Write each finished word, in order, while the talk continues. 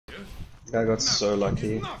Guy got so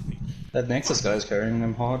lucky. That Nexus guy is carrying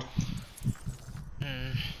them hard.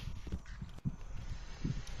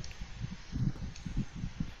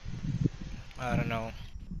 I don't know.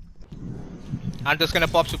 I'm just gonna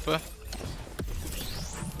pop super.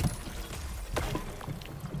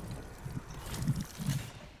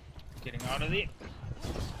 Getting out of there.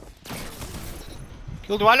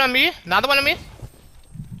 Killed one on me, another one on me.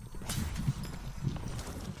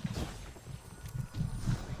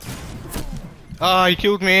 Oh, he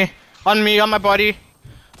killed me. On me, on my body.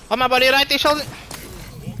 On my body, right there, Sheldon.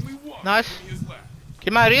 Nice.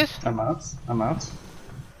 Get my Orisis. I'm out. I'm out.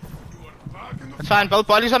 That's fine, both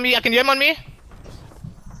bodies on me. I can hear him on me.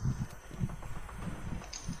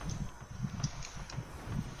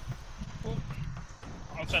 Oh.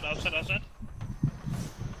 Outside, outside, outside.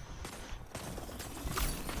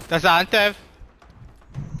 That's the hunter.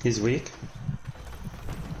 He's weak.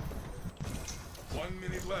 1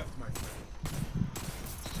 minute left, my friend.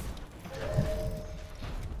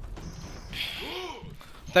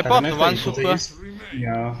 They popped the one super.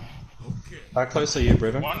 Yeah. How close are you,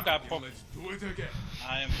 brother? One guy popped. Let's do it again.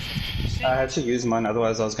 I am 50%. I had to use mine,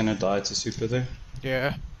 otherwise I was gonna die to super there.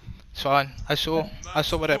 Yeah, it's fine. I saw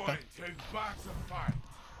what happened. Take back the fight.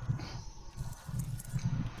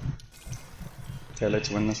 Okay, let's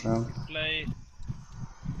win this round. Play.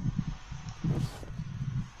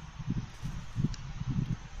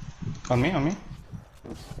 On me, on me.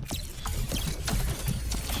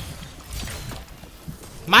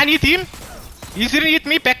 Mine hit him. He didn't hit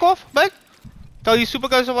me. Back off, but till his super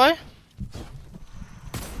goes away.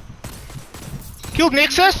 Killed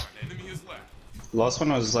Nexus. Enemy is left. Last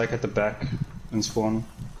one was like at the back and spawn.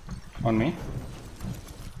 On me.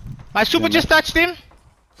 My super just touched him.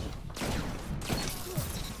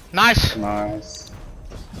 Nice. Nice.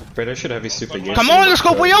 Brother should have his super yet. Come on, let's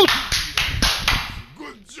go, boy. Out.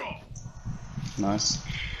 Good job. Nice.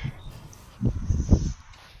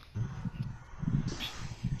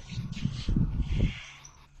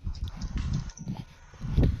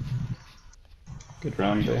 Good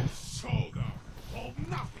round there. Shoulder. Hold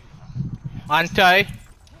nothing. Anti.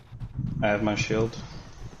 I have my shield.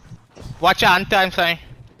 Watch out, Anti, I'm saying.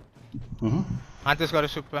 Hunter's got a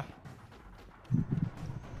super.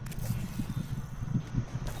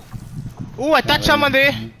 Ooh, I touched someone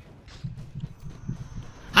there.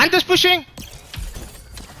 Hunter's pushing.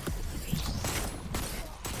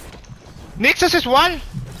 Nexus is one.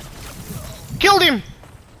 Killed him.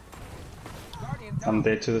 I'm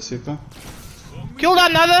dead to the super. Killed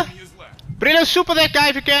another. Bredo, super that guy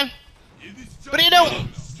if you can. Bredo.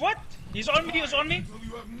 What? He's on me, he's on me. Until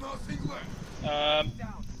you have nothing left.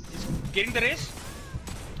 He's getting the race.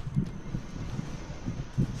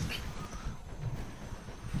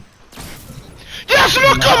 Yes,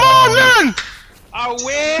 look, come on, man.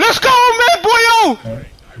 Away. Let's go, man, boyo.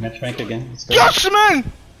 Matchmake again. Let's go. Yes,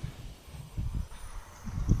 man.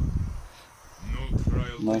 No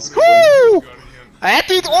trial. Nice. Woo! I had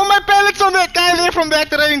to hit all my pellets on that guy there from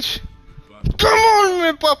that range. Come on,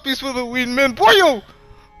 man, puppies for the win, man, boyo.